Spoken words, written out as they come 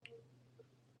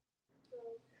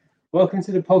Welcome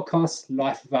to the podcast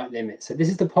Life Without Limits. So this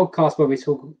is the podcast where we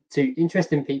talk to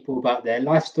interesting people about their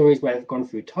life stories, where they've gone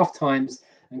through tough times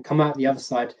and come out the other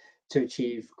side to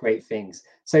achieve great things.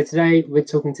 So today we're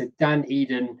talking to Dan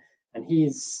Eden, and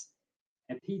he's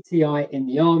a PTI in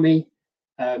the army,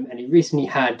 and he recently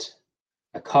had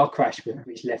a car crash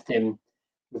which left him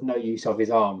with no use of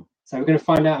his arm. So we're going to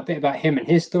find out a bit about him and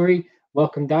his story.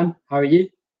 Welcome, Dan. How are you?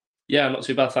 Yeah, not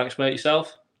too bad, thanks, mate.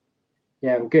 Yourself?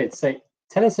 Yeah, I'm good. So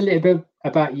tell us a little bit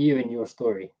about you and your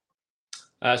story.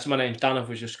 So my name's Dan, as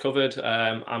was just covered.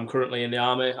 I'm currently in the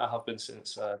army. I have been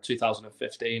since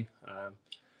 2015,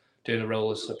 doing a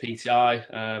role as a PTI.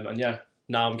 And yeah,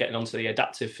 now I'm getting onto the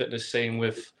adaptive fitness scene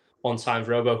with one-time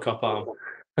Robocop arm.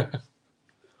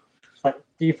 So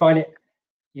do you find it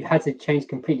you had to change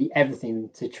completely everything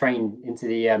to train into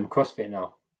the CrossFit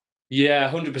now?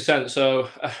 Yeah, 100%. So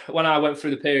when I went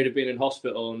through the period of being in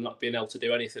hospital and not being able to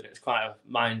do anything, it's quite a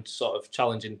mind sort of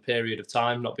challenging period of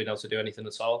time, not being able to do anything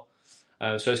at all.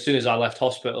 So as soon as I left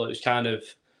hospital, it was kind of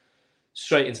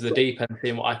straight into the deep end,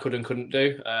 seeing what I could and couldn't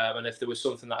do. And if there was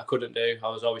something that I couldn't do, I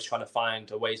was always trying to find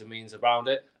a ways and means around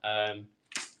it.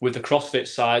 With the CrossFit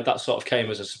side, that sort of came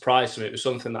as a surprise to me. It was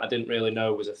something that I didn't really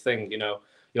know was a thing. You know,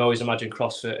 you always imagine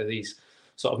CrossFit as these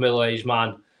sort of middle-aged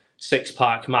man,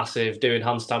 six-pack, massive, doing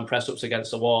handstand press-ups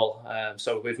against the wall.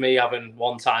 So with me having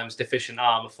one times deficient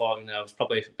arm, I thought, it's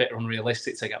probably a bit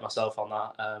unrealistic to get myself on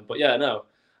that. But yeah, no,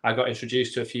 I got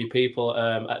introduced to a few people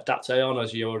at Adaptation,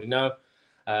 as you already know.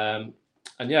 And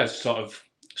yeah, sort of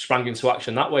sprang into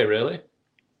action that way, really.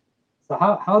 So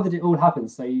how did it all happen?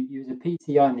 So you was a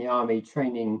PTI in the army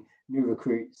training new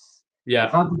recruits. Yeah.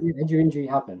 And how did your injury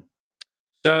happen?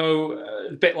 So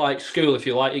a bit like school, if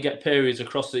you like, you get periods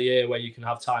across the year where you can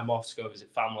have time off to go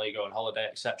visit family, go on holiday,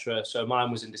 etc. So mine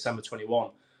was in December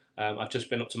 21. I've just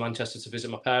been up to Manchester to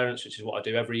visit my parents, which is what I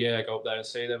do every year. I go up there and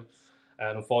see them.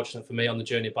 And unfortunately for me, on the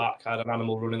journey back, I had an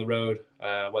animal running the road.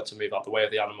 Went to move out the way of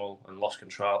the animal and lost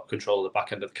control of the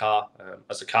back end of the car.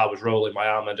 As the car was rolling, my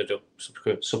arm ended up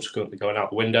subsequently going out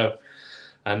the window.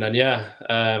 And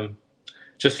then,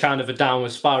 just kind of a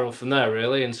downward spiral from there,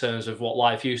 really, in terms of what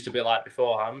life used to be like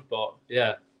beforehand. But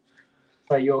yeah.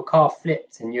 So your car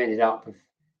flipped and you ended up with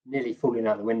nearly falling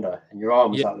out the window, and your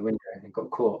arm was out the window and it got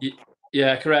caught.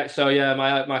 Yeah, correct. So yeah,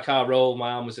 my car rolled,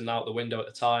 my arm was out the window at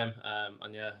the time,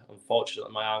 and yeah,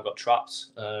 unfortunately my arm got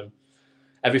trapped.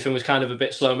 Everything was kind of a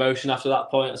bit slow motion after that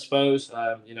point, I suppose.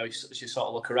 You sort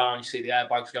of look around, you see the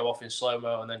airbags go off in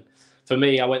slow-mo, and then for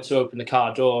me, I went to open the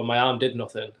car door and my arm did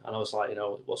nothing, and I was like,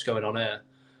 what's going on here?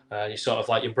 You sort of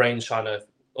like your brain's trying to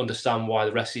understand why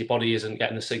the rest of your body isn't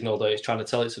getting the signal that it's trying to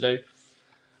tell it to do.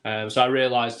 So I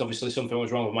realised obviously something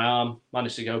was wrong with my arm.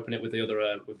 Managed to open it with the other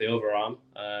arm.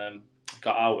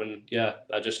 Got out and yeah,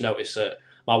 I just noticed that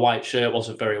my white shirt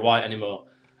wasn't very white anymore.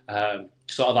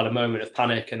 Sort of had a moment of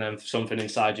panic, and then something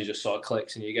inside you just sort of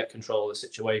clicks and you get control of the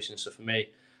situation. So for me,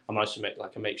 I managed to make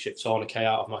like a makeshift tourniquet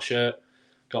out of my shirt,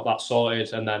 got that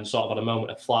sorted, and then sort of had a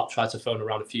moment of flap, tried to phone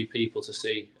around a few people to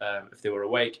see if they were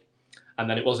awake. And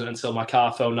then it wasn't until my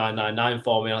car phoned 999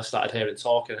 for me and I started hearing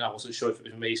talking, and I wasn't sure if it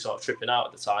was me sort of tripping out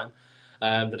at the time,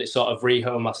 that it sort of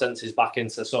rehomed my senses back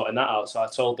into sorting that out. So I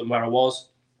told them where I was,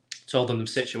 told them the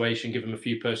situation, give them a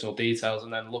few personal details,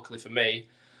 and then luckily for me,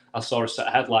 I saw a set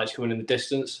of headlights coming in the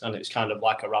distance, and it's kind of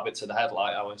like a rabbit to the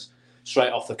headlight. I was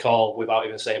straight off the call without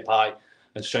even saying bye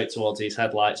and straight towards these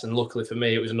headlights. And luckily for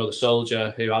me, it was another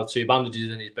soldier who had 2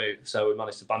 bandages in his boot. So we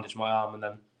managed to bandage my arm, and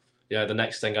then yeah, the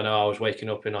next thing I know, I was waking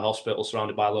up in a hospital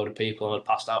surrounded by a load of people and I'd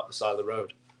passed out at the side of the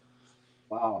road.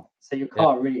 Wow. So your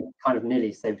car really kind of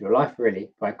nearly saved your life, really,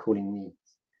 by calling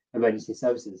the emergency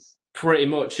services. Pretty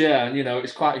much, yeah. And,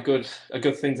 it's quite a good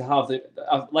thing to have.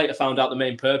 I've later found out the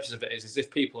main purpose of it is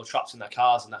if people are trapped in their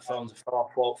cars and their phones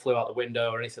flew out the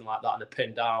window or anything like that and they're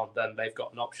pinned down, then they've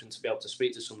got an option to be able to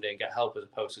speak to somebody and get help, as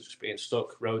opposed to just being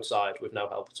stuck roadside with no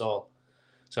help at all.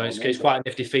 So it's quite a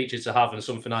nifty feature to have, and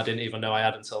something I didn't even know I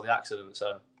had until the accident.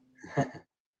 So,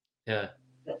 yeah.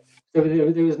 So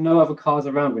there was no other cars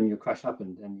around when your crash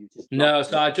happened, and you just no.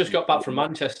 So I just got back from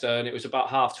Manchester, and it was about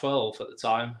 12:30 at the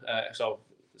time. So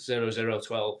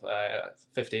 00:12,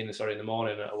 15 in the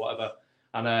morning or whatever.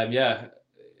 And yeah,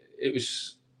 it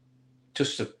was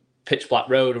just a pitch black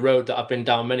road, a road that I've been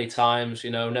down many times.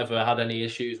 Never had any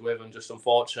issues with, and just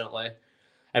unfortunately,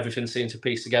 everything seemed to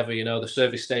piece together. The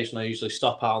service station I usually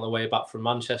stop at on the way back from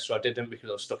Manchester, I didn't, because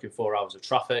I was stuck in 4 hours of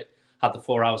traffic. Had the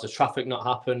 4 hours of traffic not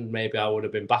happened, maybe I would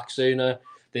have been back sooner.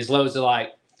 There's loads of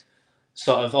like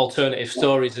sort of alternative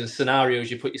stories and scenarios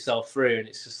you put yourself through, and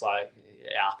it's just like,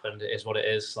 it happened, it is what it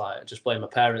is. Like, I just blame my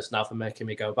parents now for making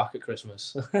me go back at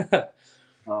Christmas.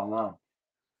 Oh man.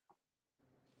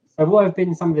 So what have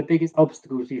been some of the biggest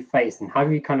obstacles you've faced, and how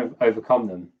have you kind of overcome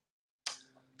them?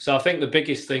 So I think the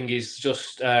biggest thing is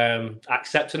just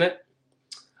accepting it.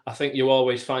 I think you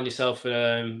always find yourself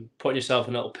putting yourself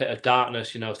in a little pit of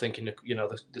darkness, thinking,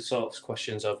 the sort of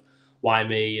questions of why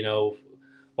me,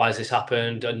 why has this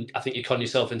happened? And I think you con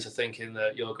yourself into thinking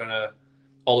that you're going to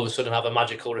all of a sudden have a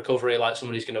magical recovery, like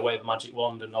somebody's going to wave a magic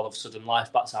wand and all of a sudden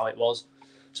life back's how it was.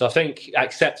 So I think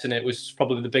accepting it was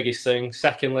probably the biggest thing.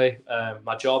 Secondly,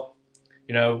 my job.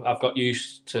 I've got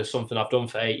used to something I've done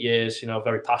for 8 years,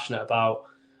 very passionate about.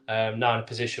 Now in a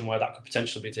position where that could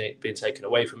potentially be being taken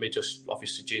away from me, just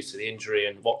obviously due to the injury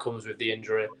and what comes with the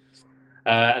injury.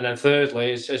 And then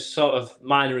thirdly, as sort of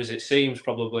minor as it seems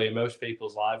probably in most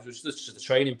people's lives, was just the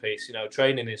training piece.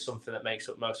 Training is something that makes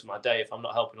up most of my day. If I'm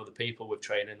not helping other people with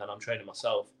training, then I'm training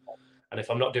myself. And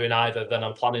if I'm not doing either, then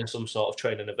I'm planning some sort of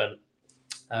training event.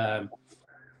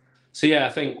 So yeah, I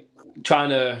think trying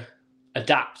to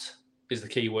adapt is the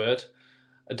key word.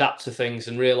 Adapt to things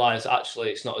and realise actually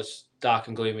it's not as dark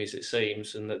and gloomy as it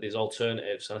seems, and that there's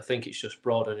alternatives. And I think it's just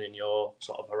broadening your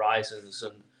sort of horizons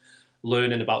and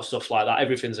learning about stuff like that.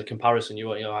 Everything's a comparison.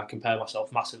 I compare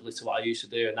myself massively to what I used to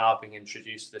do, and now I've been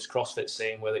introduced to this CrossFit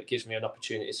scene where it gives me an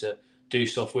opportunity to do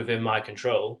stuff within my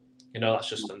control. That's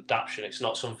just an adaptation. It's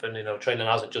not something, training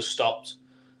hasn't just stopped.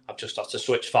 I've just had to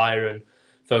switch fire and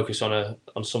focus on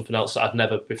something else that I'd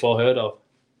never before heard of.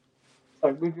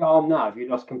 So with your arm now, have you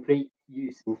lost complete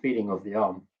use and feeling of the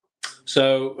arm?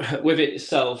 So with it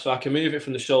itself, so I can move it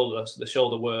from the shoulder, so the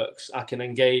shoulder works. I can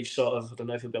engage sort of, I don't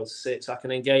know if you'll be able to see it, so I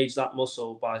can engage that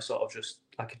muscle by sort of just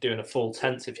like doing a full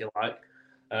tense, if you like.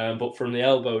 But from the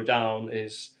elbow down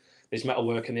is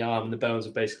metalwork in the arm, and the bones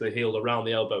are basically healed around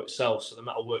the elbow itself, so the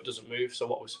metalwork doesn't move. So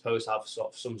what was supposed to have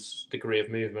sort of some degree of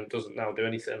movement doesn't now do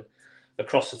anything.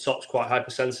 Across the top's quite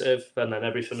hypersensitive, and then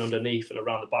everything underneath and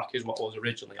around the back is what was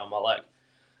originally on my leg.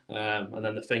 And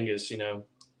then the fingers,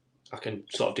 I can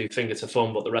sort of do finger to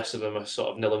thumb, but the rest of them are sort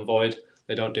of nil and void.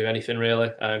 They don't do anything really,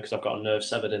 because I've got a nerve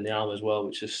severed in the arm as well,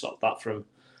 which has stopped that from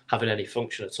having any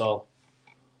function at all.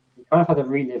 You kind of had to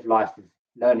relive life of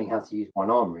learning how to use one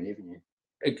arm, really, haven't you?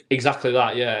 Exactly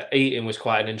that, yeah. Eating was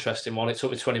quite an interesting one. It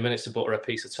took me 20 minutes to butter a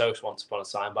piece of toast once upon a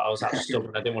time, but I was that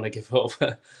stubborn. I didn't want to give up.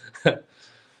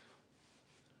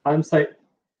 So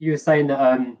you were saying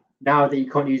that now that you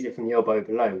can't use it from the elbow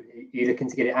below, you're looking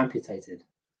to get it amputated.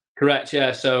 Correct,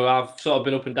 yeah. So I've sort of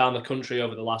been up and down the country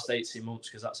over the last 18 months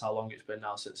because that's how long it's been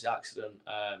now since the accident.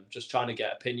 Just trying to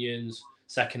get opinions,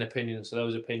 second opinions to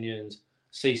those opinions,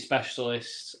 see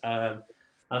specialists. And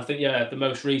I think, the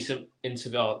most recent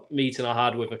meeting I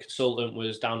had with a consultant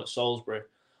was down at Salisbury.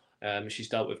 She's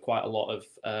dealt with quite a lot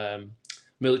of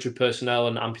military personnel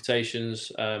and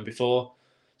amputations before.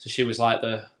 So she was like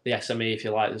the SME, if you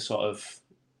like, the sort of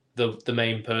the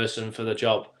main person for the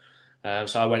job.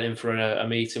 So I went in for a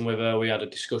meeting with her. We had a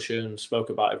discussion, spoke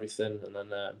about everything, and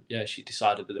then she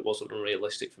decided that it wasn't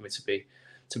unrealistic for me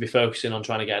to be focusing on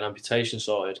trying to get an amputation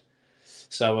sorted.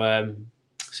 So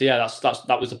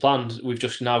that was the plan. We've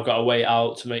just now got to wait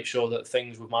out to make sure that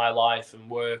things with my life and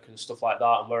work and stuff like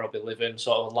that and where I'll be living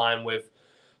sort of align with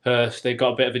her. They've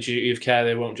got a bit of a duty of care.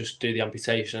 They won't just do the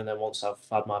amputation and then once I've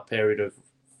had my period of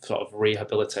sort of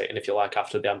rehabilitating, if you like,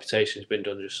 after the amputation has been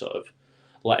done, just sort of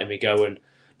letting me go and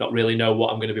not really know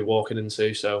what I'm going to be walking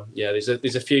into. So yeah,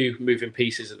 there's a few moving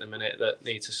pieces at the minute that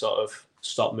need to sort of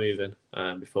stop moving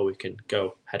before we can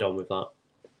go head on with that.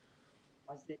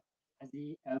 Has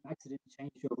the accident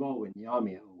changed your role in the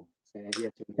army at all? So have you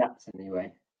had to adapt in any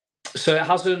way? So it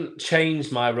hasn't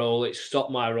changed my role. It's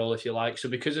stopped my role, if you like. So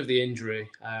because of the injury,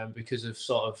 because of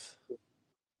sort of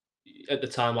at the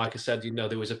time, like I said,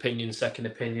 there was opinions, second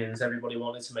opinions. Everybody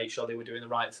wanted to make sure they were doing the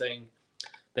right thing.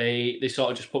 They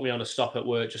sort of just put me on a stop at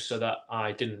work just so that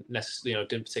I didn't necessarily,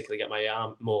 didn't particularly get my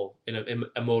arm more in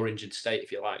a more injured state,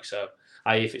 if you like. So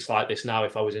if it's like this now,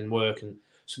 if I was in work and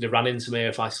somebody ran into me,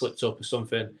 if I slipped up or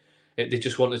something, they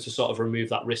just wanted to sort of remove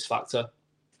that risk factor.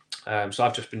 So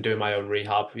I've just been doing my own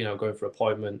rehab, going for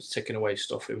appointments, ticking away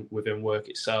stuff within work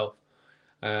itself.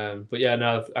 But yeah,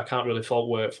 no, I can't really fault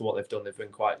work for what they've done. They've been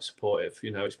quite supportive.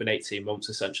 It's been 18 months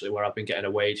essentially where I've been getting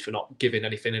a wage for not giving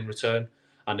anything in return.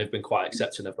 And they've been quite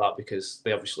accepting of that because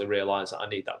they obviously realise that I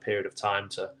need that period of time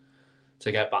to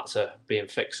get back to being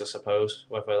fixed, I suppose,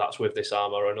 whether that's with this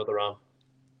arm or another arm.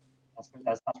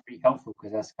 That's really helpful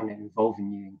because that's kind of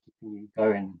involving you and keeping you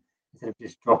going instead of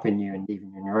just dropping you and leaving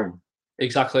you on your own.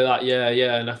 Exactly that,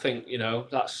 yeah. And I think,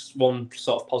 that's one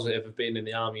sort of positive of being in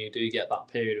the army. You do get that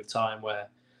period of time where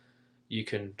you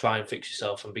can try and fix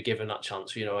yourself and be given that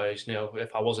chance.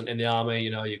 If I wasn't in the army,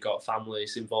 you've got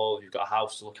families involved, you've got a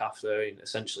house to look after, and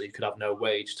essentially you could have no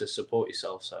wage to support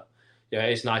yourself. So, yeah,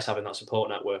 it's nice having that support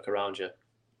network around you.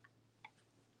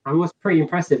 And what's pretty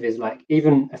impressive is like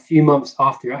even a few months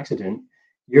after your accident,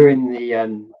 you're in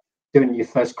the doing your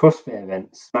first CrossFit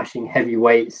event, smashing heavy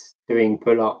weights, doing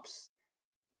pull-ups,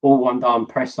 all one arm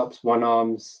press ups, one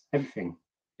arms, everything.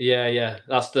 Yeah.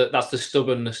 That's the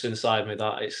stubbornness inside me.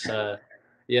 That it's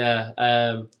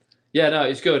yeah. Yeah, no,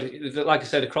 it's good. Like I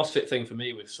said, the CrossFit thing for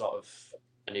me was sort of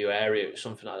a new area. It was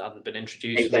something that hadn't been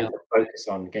introduced Gave to me. them to focus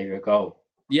on, gave you a goal.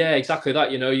 Yeah, exactly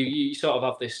that. You know, you sort of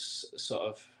have this sort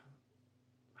of,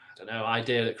 I don't know,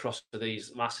 idea that CrossFit are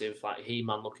these massive like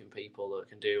He-Man looking people that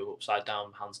can do upside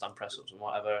down handstand press ups and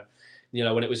whatever. You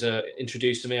know, when it was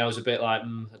introduced to me, I was a bit like,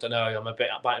 I don't know, I'm a bit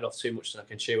biting off too much than I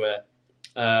can chew here.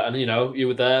 And you know, you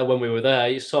were there when we were there.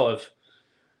 You sort of,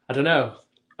 I don't know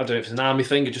if it's an army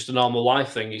thing or just a normal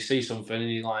life thing. You see something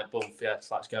and you're like, boom, yeah,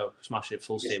 let's go, smash it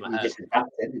full steam You ahead. just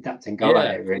adapt and go at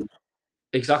Yeah, it really.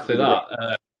 exactly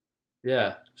that.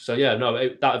 Yeah. So yeah, no,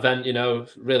 that event, you know,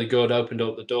 really good. Opened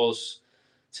up the doors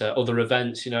to other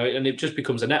events, you know, and it just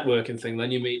becomes a networking thing.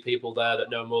 Then you meet people there that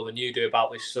know more than you do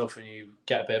about this stuff, and you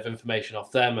get a bit of information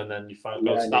off them, and then you go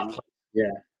to that place.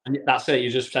 Yeah. And that's it. You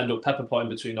just end up pepper potting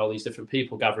between all these different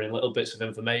people, gathering little bits of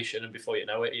information, and before you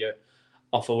know it, you're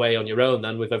off away on your own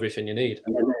then with everything you need.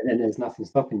 And then there's nothing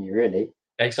stopping you really.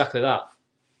 Exactly that.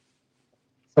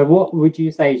 So what would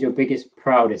you say is your biggest,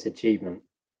 proudest achievement?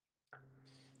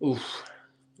 Oof.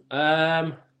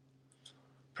 Proudest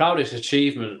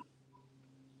achievement,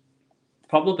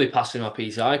 probably passing my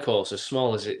PTI course, as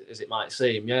small as it might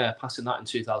seem. Yeah, passing that in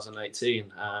 2018.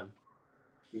 Yeah,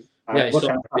 What kind of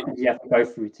stuff did you have to go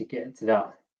through to get to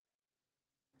that?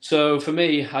 so for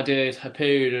me, I did a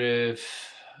period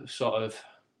of sort of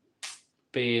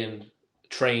being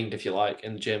trained, if you like,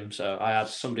 in the gym. So I had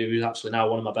somebody who's actually now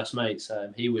one of my best mates.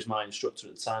 He was my instructor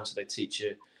at the time, so they teach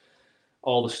you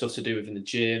all the stuff to do within the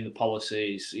gym, the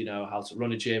policies, you know, how to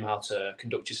run a gym, how to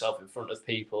conduct yourself in front of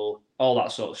people, all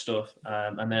that sort of stuff.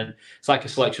 And then it's like a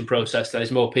selection process.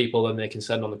 There's more people than they can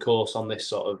send on the course on this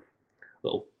sort of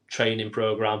little training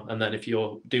program. And then if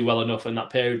you do well enough in that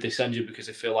period, they send you because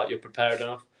they feel like you're prepared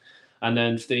enough. And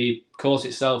then the course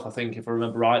itself, I think, if I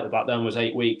remember right, back then was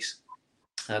 8 weeks.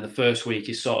 The first week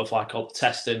is sort of like all the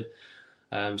testing.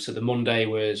 So the Monday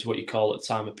was what you call at the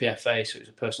time a PFA, so it was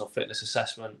a personal fitness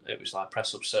assessment. It was like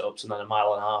press ups, sit ups, and then a 1.5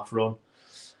 mile run.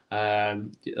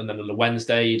 And then on the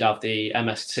Wednesday, you'd have the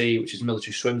MST, which is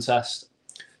military swim test.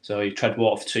 So you tread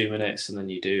water for 2 minutes, and then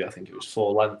you do, I think it was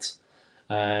 4 lengths.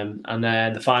 And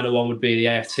then the final one would be the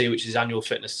AFT, which is annual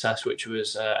fitness test, which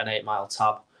was an 8-mile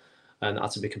tab, and that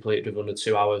had to be completed within under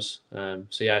 2 hours.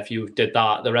 So yeah, if you did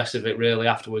that, the rest of it really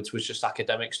afterwards was just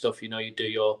academic stuff. You know, you do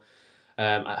your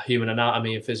human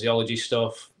anatomy and physiology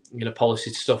stuff, you know,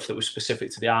 policy stuff that was specific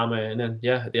to the army, and then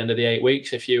yeah, at the end of the 8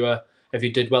 weeks, if you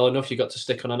did well enough, you got to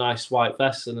stick on a nice white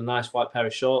vest and a nice white pair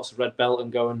of shorts, a red belt,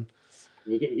 and go and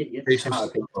You get to shout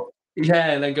at people.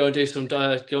 yeah, and then go and do some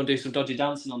dodgy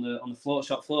dancing on the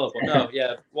shop floor. But no,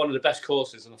 yeah, one of the best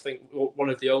courses, and I think one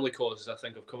of the only courses I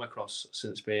think I've come across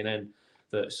since being in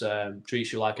that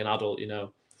treats you like an adult. You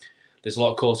know, there's a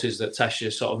lot of courses that test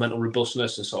your sort of mental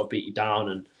robustness and sort of beat you down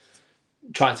and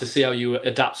trying to see how you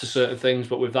adapt to certain things.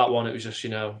 But with that one, it was just,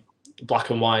 you know, black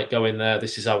and white, go in there,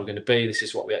 this is how we're going to be, this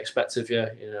is what we expect of you,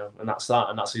 you know, and that's that.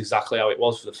 And that's exactly how it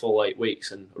was for the full 8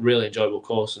 weeks, and a really enjoyable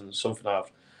course and something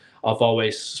I've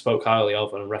always spoke highly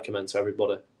of and recommend to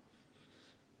everybody.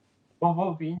 Well, what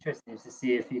would be interesting is to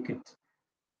see if you could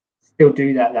still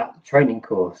do that training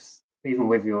course, even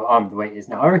with your arm the way it is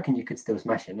now. I reckon you could still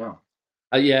smash it now.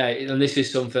 Yeah, and this is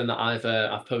something that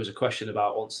I've posed a question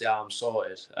about once the arm's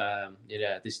sorted. You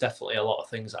know, there's definitely a lot of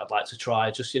things that I'd like to try.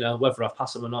 Just, you know, whether I've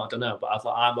passed them or not, I don't know. But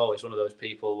I'm always one of those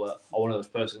people or one of those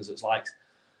persons that's like,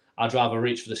 I'd rather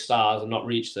reach for the stars and not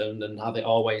reach them than have it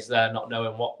always there, not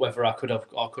knowing whether I could have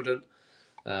or couldn't.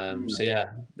 So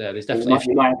yeah, there's definitely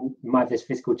you might have this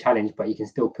physical challenge, but you can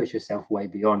still push yourself way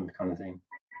beyond, kind of thing.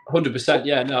 100%.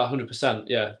 Yeah, no, 100%.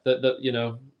 Yeah, that you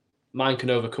know, mind can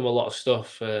overcome a lot of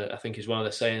stuff. I think is one of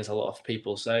the sayings a lot of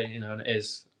people say. You know, and it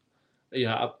is. You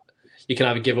know, you can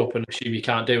either give up and assume you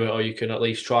can't do it, or you can at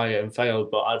least try it and fail.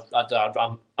 But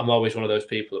I'm always one of those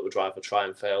people that would rather try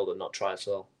and fail than not try at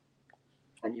all.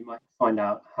 And you might find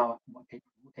out what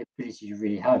capabilities you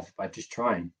really have by just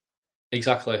trying.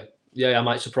 Exactly. Yeah, I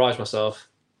might surprise myself.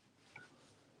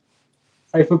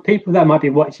 So for people that might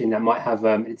be watching that might have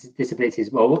disabilities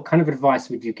as well, what kind of advice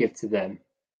would you give to them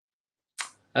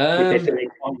if they feel they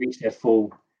can't reach their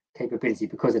full capability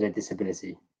because of their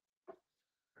disability?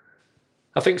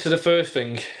 I think so. The first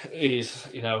thing is,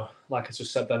 you know, like I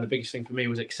just said, then the biggest thing for me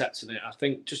was accepting it. I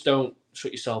think just don't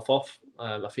shut yourself off.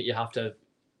 I think you have to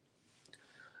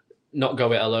not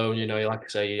go it alone. You know, like I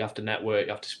say, you have to network,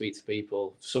 you have to speak to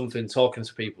people. Talking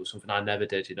to people, something I never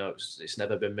did. You know, it's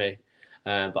never been me.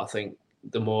 But I think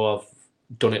the more I've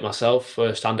done it myself,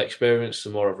 first-hand experience, the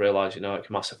more I've realised, you know, it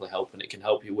can massively help, and it can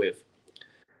help you with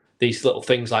these little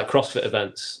things like CrossFit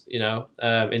events. You know,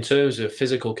 in terms of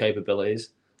physical capabilities,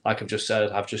 like I've just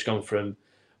said, I've just gone from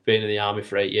being in the army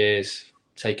for 8 years,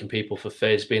 taking people for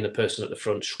fizz, being the person at the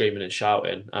front screaming and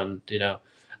shouting, and you know,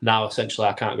 now essentially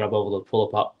I can't grab over the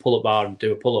pull-up bar and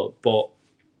do a pull-up, but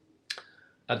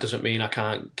that doesn't mean I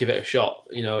can't give it a shot.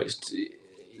 You know,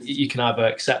 you can either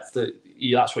accept that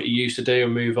that's what you used to do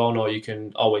and move on, or you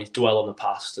can always dwell on the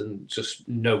past and just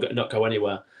not go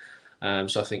anywhere.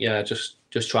 So I think, yeah, just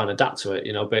try and adapt to it.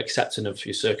 You know, be accepting of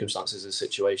your circumstances and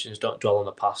situations. Don't dwell on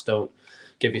the past. Don't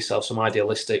give yourself some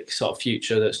idealistic sort of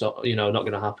future that's not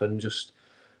going to happen. Just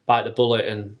bite the bullet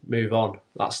and move on.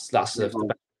 That's the best.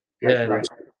 Yeah, that's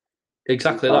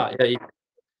exactly that. Yeah,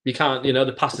 you can't. You know,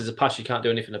 the past is the past. You can't do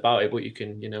anything about it, but you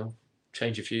can,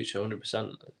 change your future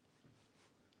 100%.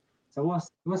 So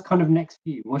what's kind of next for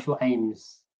you? What's your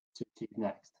aims to achieve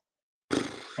next?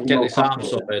 Get this arm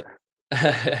sorted.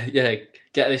 Yeah,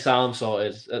 get this arm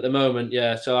sorted. At the moment,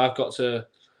 yeah. So I've got to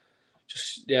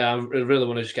I really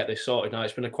want to just get this sorted now.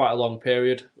 It's been quite a long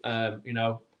period,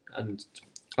 and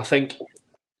I think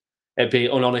it'd be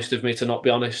unhonest of me to not be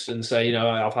honest and say,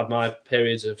 I've had my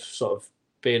periods of sort of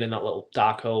being in that little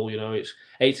dark hole. You know, it's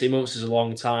 18 months is a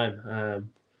long time.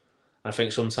 I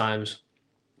think sometimes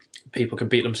people can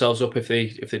beat themselves up if they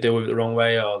deal with it the wrong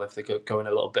way, or if they go in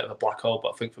a little bit of a black hole.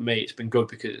 But I think for me, it's been good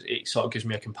because it sort of gives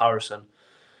me a comparison.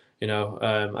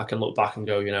 I can look back and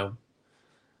go,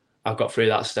 I've got through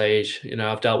that stage.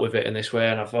 I've dealt with it in this way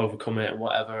and I've overcome it and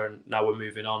whatever, and now we're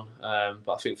moving on.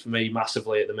 But I think for me,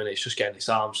 massively at the minute, it's just getting this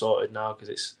arm sorted now, because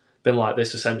it's been like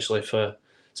this essentially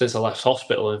since I left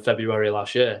hospital in February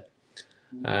last year.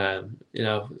 I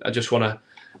just want to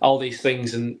all these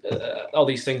things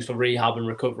for rehab and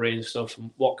recovery and stuff, and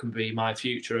what can be my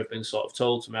future have been sort of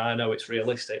told to me. I know it's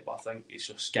realistic, but I think it's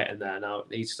just getting there now.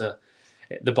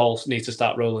 The ball needs to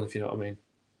start rolling, if you know what I mean.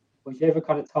 Was you ever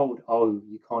kind of told, oh,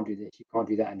 you can't do this, you can't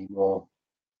do that anymore?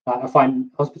 Like, I find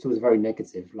hospitals are very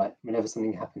negative. Like, whenever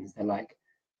something happens, they're like,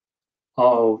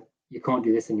 oh, you can't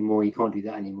do this anymore, you can't do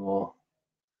that anymore.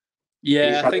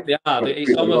 Yeah, I think they are.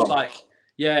 It's almost like,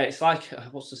 it's like,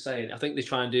 what's the saying? I think they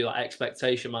try and do like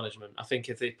expectation management. I think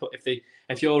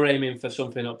if you're aiming for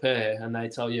something up here and they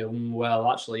tell you,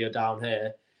 well, actually you're down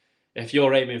here, if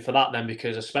you're aiming for that then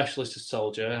because a specialist has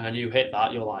told you and you hit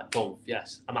that, you're like, boom,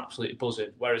 yes, I'm absolutely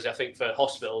buzzing. Whereas I think for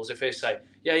hospitals, if they say,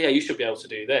 yeah, you should be able to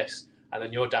do this, and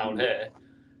then you're down here,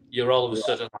 you're all of a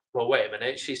sudden like, well, wait a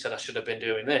minute, she said I should have been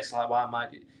doing this. Like, why am I?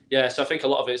 Yeah, so I think a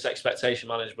lot of it's expectation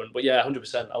management. But yeah,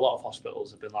 100%, a lot of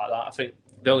hospitals have been like that. I think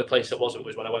the only place that wasn't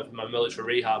was when I went for my military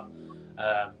rehab.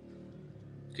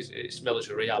 Because it's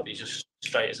military rehab, you just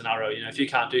straight as an arrow. If you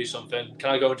can't do something,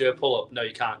 can I go and do a pull-up? No,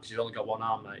 you can't, because you've only got one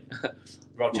arm, mate.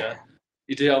 Roger.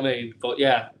 You do what I mean? But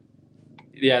yeah,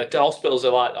 the hospitals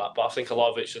are like that, but I think a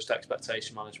lot of it's just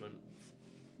expectation management.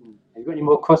 Have you got any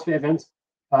more CrossFit events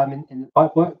in the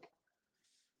pipe work?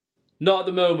 Not at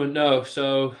the moment, no.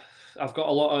 So I've got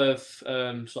a lot of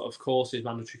sort of courses,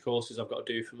 mandatory courses I've got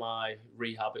to do for my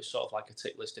rehab. It's sort of like a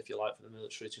tick list, if you like, for the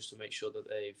military, just to make sure that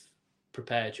they've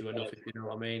prepared you enough, if you know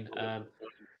what I mean.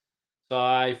 So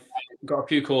I've got a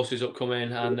few courses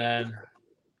upcoming, and then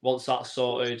once that's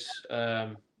sorted,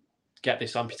 get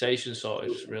this amputation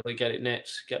sorted, really get it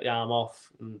nipped, get the arm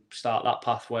off, and start that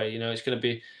pathway. It's going to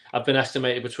be, I've been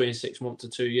estimated between 6 months to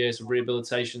 2 years of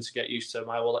rehabilitation to get used to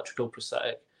my electrical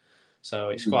prosthetic. So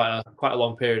it's quite a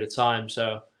long period of time.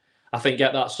 So I think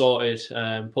get that sorted,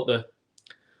 put the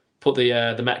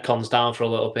Metcons down for a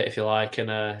little bit, if you like,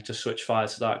 and just switch fire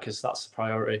to that, because that's the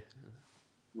priority.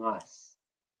 Nice.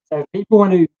 So if people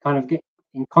want to kind of get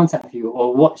in contact with you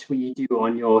or watch what you do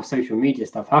on your social media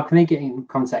stuff, how can they get in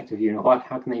contact with you, and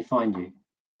how can they find you?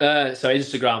 So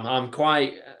Instagram, I'm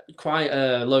quite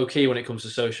low key when it comes to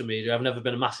social media. I've never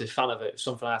been a massive fan of it. It's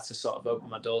something I had to sort of open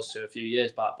my doors to a few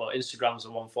years back. But Instagram's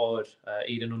the one forward,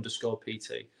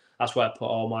 Eden_PT. That's where I put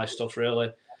all my stuff,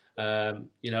 really. And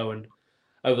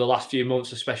over the last few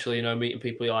months, especially, meeting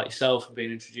people like yourself and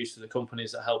being introduced to the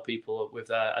companies that help people with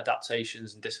their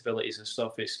adaptations and disabilities and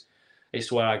stuff,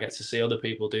 it's where I get to see other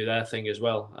people do their thing as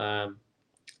well.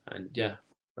 And yeah,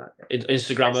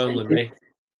 Instagram only, me.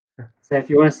 So if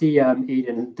you want to see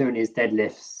Eden doing his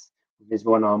deadlifts with his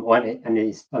one arm and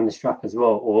he's on the strap as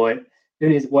well, or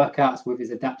doing his workouts with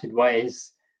his adapted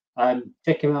ways,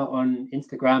 check him out on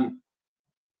Instagram.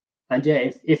 And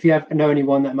yeah, if you know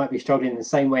anyone that might be struggling in the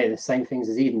same way, the same things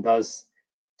as Eden does,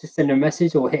 just send him a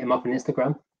message or hit him up on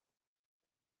Instagram.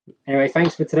 Anyway,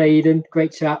 thanks for today, Eden.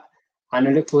 Great chat. And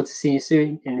I look forward to seeing you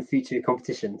soon in future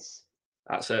competitions.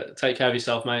 That's it. Take care of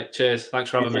yourself, mate. Cheers. Thanks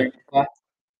for having me. Bye.